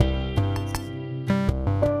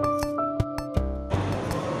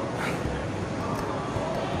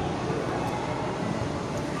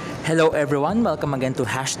Hello everyone, welcome again to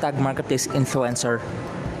Hashtag Marketplace Influencer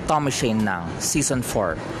Tommy Shane Nang, Season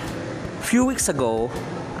 4. Few weeks ago,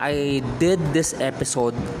 I did this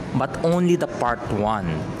episode but only the part 1,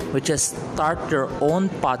 which is Start Your Own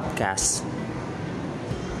Podcast,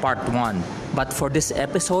 part 1. But for this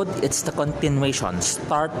episode, it's the continuation,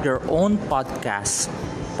 Start Your Own Podcast,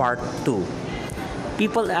 part 2.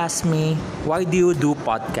 People ask me, why do you do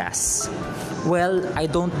podcasts? Well, I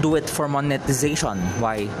don't do it for monetization.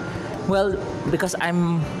 Why? Well, because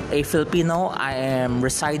I'm a Filipino, I am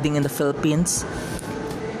residing in the Philippines.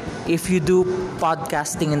 If you do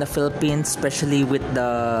podcasting in the Philippines, especially with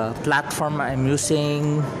the platform I'm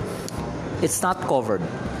using, it's not covered.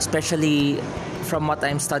 Especially from what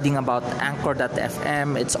I'm studying about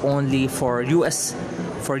Anchor.fm, it's only for US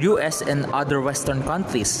and other Western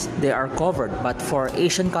countries. They are covered, but for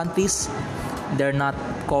Asian countries, they're not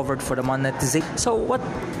covered for the monetization. So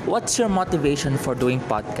what's your motivation for doing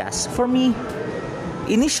podcasts? For me,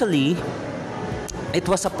 initially, it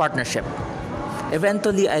was a partnership.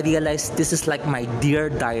 Eventually, I realized this is like my dear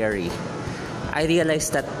diary. I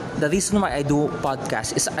realized that the reason why I do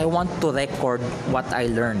podcasts is I want to record what I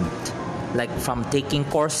learned. Like from taking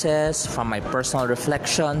courses, from my personal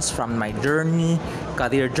reflections, from my journey,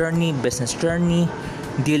 career journey, business journey,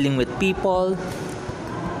 dealing with people,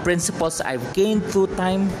 principles I've gained through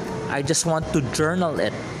time. I just want to journal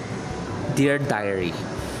it. Dear diary.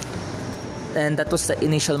 And that was the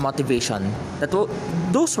initial motivation.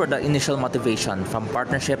 Those were the initial motivation, from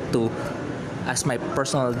partnership to as my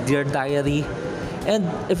personal dear diary. And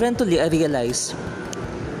eventually I realized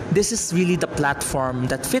this is really the platform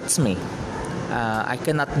that fits me. I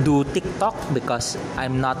cannot do TikTok because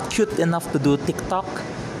I'm not cute enough to do TikTok.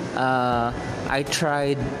 I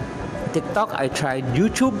tried TikTok, I tried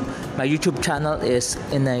YouTube. My YouTube channel is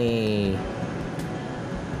in a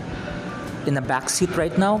backseat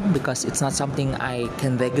right now because it's not something I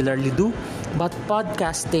can regularly do. But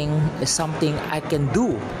podcasting is something I can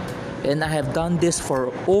do. And I have done this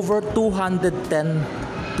for over 210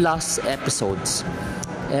 plus episodes.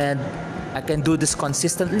 And I can do this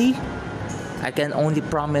consistently. I can only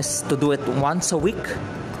promise to do it once a week,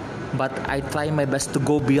 but I try my best to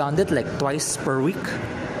go beyond it, like twice per week.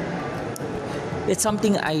 It's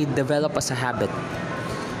something I develop as a habit.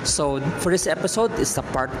 So for this episode, it's the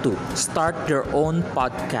part 2. Start Your Own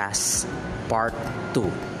Podcast, part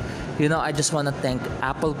 2. I just want to thank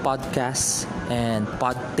Apple Podcasts and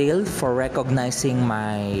Podtail for recognizing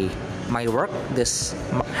my work. This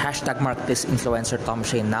hashtag Marketplace Influencer Tom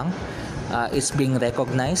Shane Nang. It's being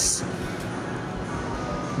recognized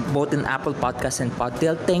both in Apple Podcasts and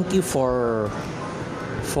Podtail. Thank you for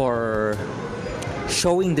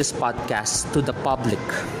showing this podcast to the public.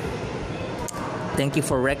 Thank you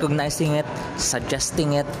for recognizing it,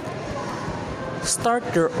 suggesting it. Start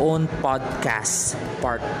Your Own Podcast,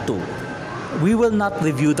 part 2. We will not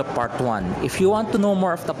review the part 1. If you want to know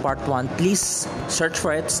more of the part 1, please search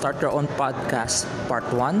for it, Start Your Own Podcast, part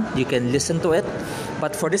 1. You can listen to it.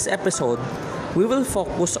 But for this episode, we will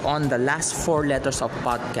focus on the last 4 letters of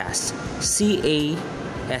podcast.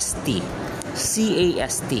 C-A-S-T.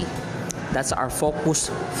 C-A-S-T. That's our focus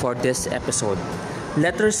for this episode.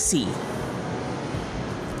 Letter C.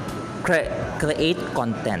 Create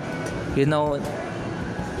content.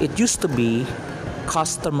 It used to be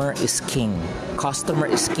customer is king. Customer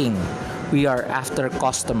is king. We are after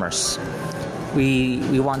customers.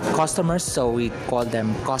 We want customers, so we call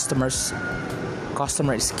them customers.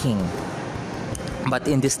 Customer is king. But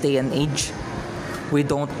in this day and age, we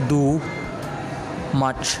don't do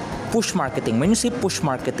much push marketing. When you say push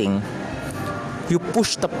marketing, you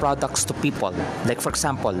push the products to people. Like for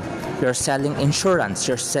example, you're selling insurance,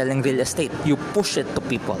 you're selling real estate, you push it to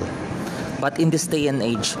people. But in this day and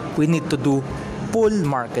age, we need to do pull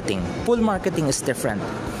marketing. Pull marketing is different.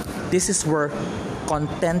 This is where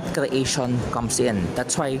content creation comes in.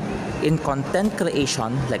 That's why in content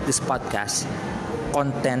creation, like this podcast,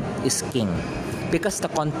 content is king. Because the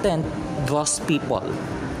content draws people.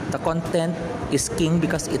 The content is king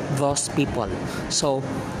because it draws people. So,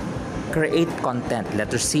 create content.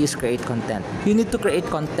 Letter C is create content. You need to create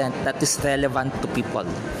content that is relevant to people.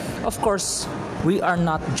 Of course, we are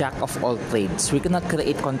not jack of all trades. We cannot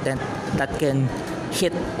create content that can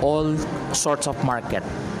hit all sorts of market.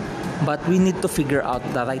 But we need to figure out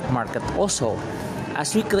the right market also.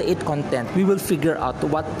 As we create content, we will figure out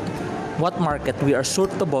what market we are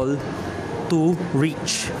suitable to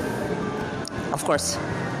reach. Of course,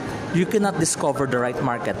 you cannot discover the right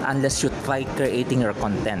market unless you try creating your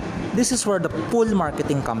content. This is where the pull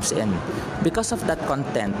marketing comes in. Because of that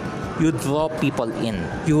content, you draw people in.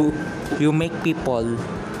 You make people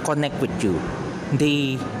connect with you.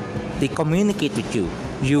 They They communicate with you.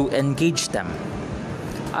 You engage them.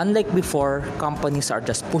 Unlike before, companies are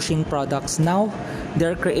just pushing products. Now,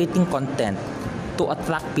 they're creating content to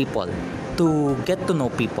attract people, to get to know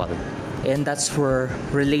people. And that's where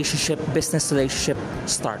business relationship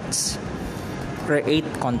starts. Create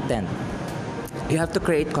content. You have to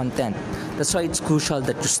create content. That's why it's crucial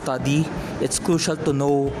that you study. It's crucial to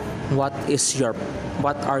know what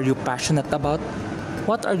are you passionate about?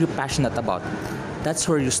 What are you passionate about? That's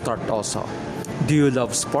where you start also. Do you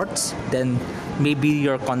love sports? Then maybe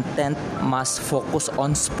your content must focus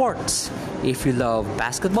on sports. If you love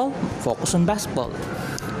basketball, focus on basketball.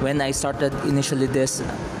 When I started initially this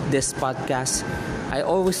podcast, I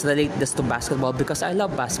always relate this to basketball because I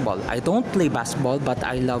love basketball. I don't play basketball, but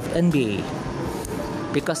I love NBA.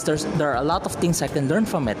 Because there are a lot of things I can learn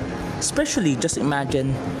from it. Especially, just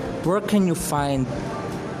imagine, where can you find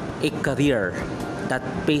a career that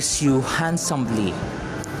pays you handsomely?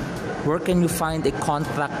 Where can you find a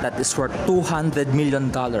contract that is worth $200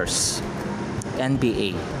 million?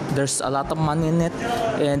 NBA. There's a lot of money in it,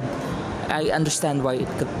 and I understand why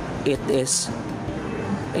it is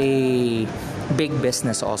a big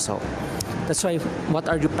business also. That's why, what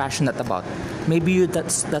are you passionate about? Maybe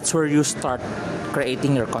that's where you start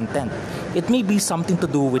creating your content. It may be something to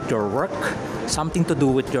do with your work, something to do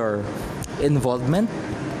with your involvement.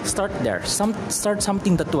 Start there. Start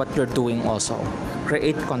something that what you're doing also.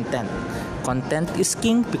 Create content. Content is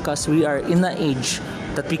king because we are in an age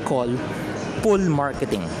that we call pull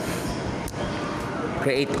marketing.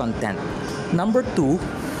 Create content. Number 2,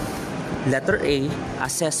 letter A,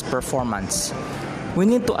 assess performance. We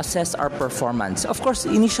need to assess our performance. Of course,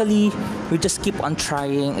 initially, we just keep on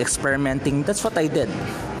trying, experimenting. That's what I did.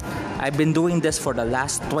 I've been doing this for the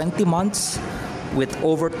last 20 months with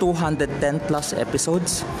over 210 plus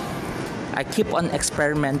episodes. I keep on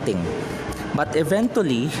experimenting. But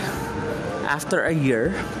eventually, after a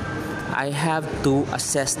year, I have to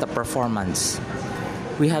assess the performance.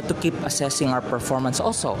 We have to keep assessing our performance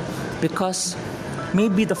also because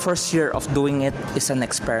maybe the first year of doing it is an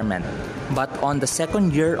experiment. But on the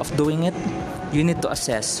second year of doing it, you need to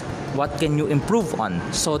assess what can you improve on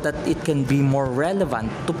so that it can be more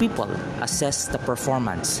relevant to people. Assess the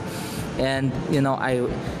performance. And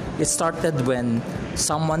it started when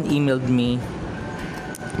someone emailed me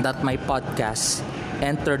that my podcast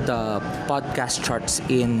entered the podcast charts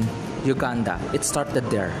in Uganda. It started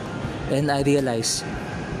there. And I realized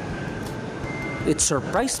it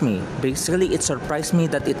surprised me. Basically, it surprised me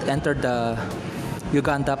that it entered the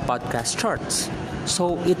Uganda podcast charts.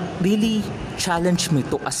 So it really challenged me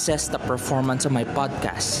to assess the performance of my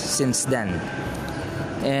podcast since then.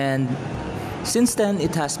 And since then,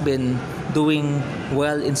 it has been doing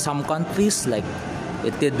well in some countries, like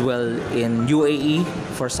it did well in UAE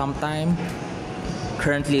for some time,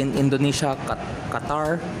 currently in Indonesia,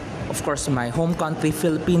 Qatar, of course my home country,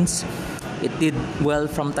 Philippines. It did well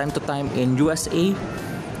from time to time in USA.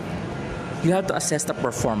 You have to assess the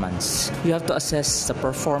performance. You have to assess the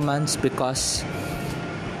performance because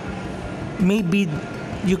maybe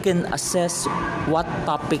you can assess what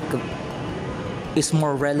topic is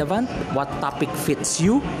more relevant, what topic fits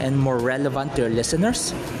you and more relevant to your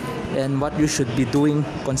listeners, and what you should be doing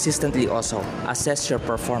consistently also. Assess your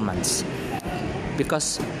performance.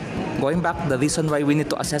 Because going back, the reason why we need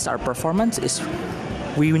to assess our performance is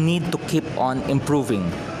we need to keep on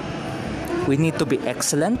improving. We need to be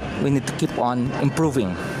excellent. We need to keep on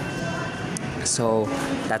improving. So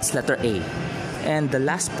that's letter A. And the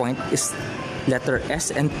last point is letter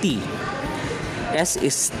S and T. S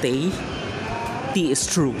is stay. T is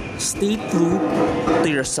true. Stay true to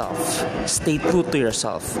yourself. Stay true to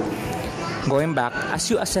yourself. Going back,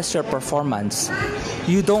 as you assess your performance,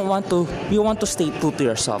 you want to stay true to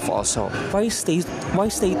yourself also. Why stay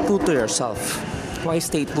true to yourself? Why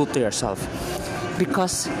stay true to yourself?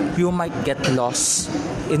 Because you might get lost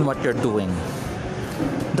in what you're doing.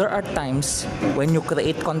 There are times when you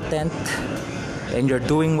create content and you're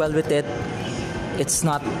doing well with it, it's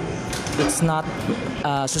not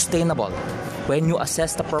sustainable. When you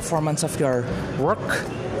assess the performance of your work,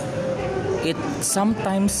 it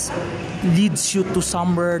sometimes leads you to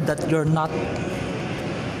somewhere that you're not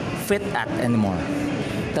fit at anymore.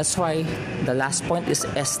 That's why the last point is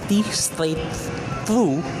ST, stay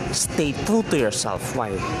true to yourself.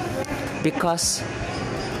 Why? Because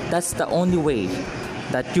that's the only way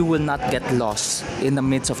that you will not get lost in the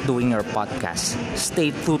midst of doing your podcast.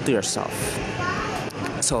 Stay true to yourself.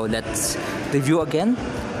 So let's review again.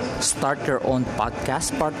 Start your own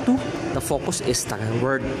podcast, part 2. The focus is the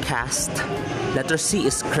word cast. Letter C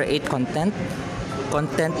is create content.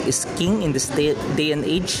 Content is king in this day and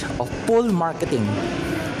age of pull marketing.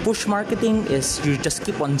 Push marketing is you just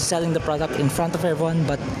keep on selling the product in front of everyone,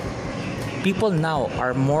 but people now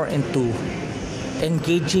are more into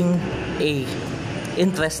engaging a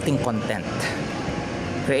interesting content.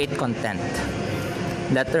 Create content.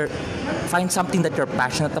 Find something that you're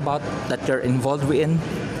passionate about, that you're involved in,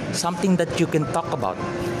 something that you can talk about.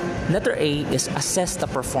 Letter A is assess the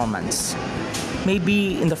performance.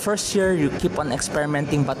 Maybe in the first year you keep on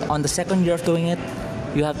experimenting, but on the second year of doing it,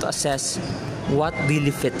 you have to assess what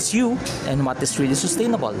really fits you and what is really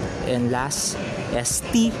sustainable. And last, S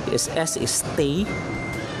is stay.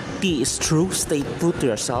 T is true. Stay true to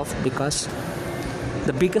yourself, because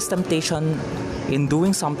the biggest temptation in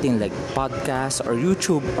doing something like podcast or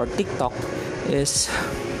YouTube or TikTok is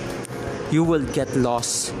you will get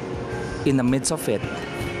lost in the midst of it,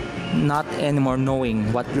 not anymore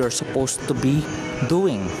knowing what you're supposed to be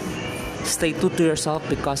doing. Stay true to yourself,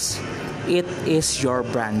 because it is your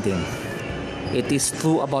branding. It is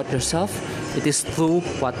true about yourself. It is true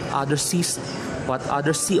what others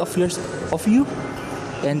see of you,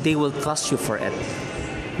 and they will trust you for it.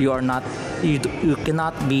 You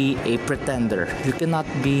cannot be a pretender. You cannot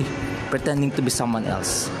be pretending to be someone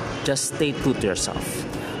else. Just stay true to yourself.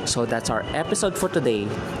 So that's our episode for today.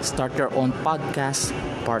 Start Your Own Podcast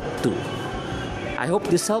Part 2. I hope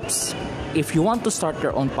this helps. If you want to start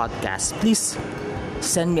your own podcast, please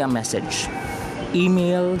send me a message.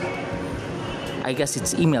 Email. I guess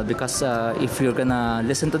it's email, because if you're gonna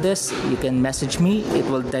listen to this, you can message me. It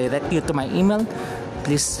will direct you to my email.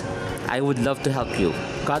 Please, I would love to help you.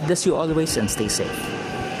 God bless you always, and stay safe.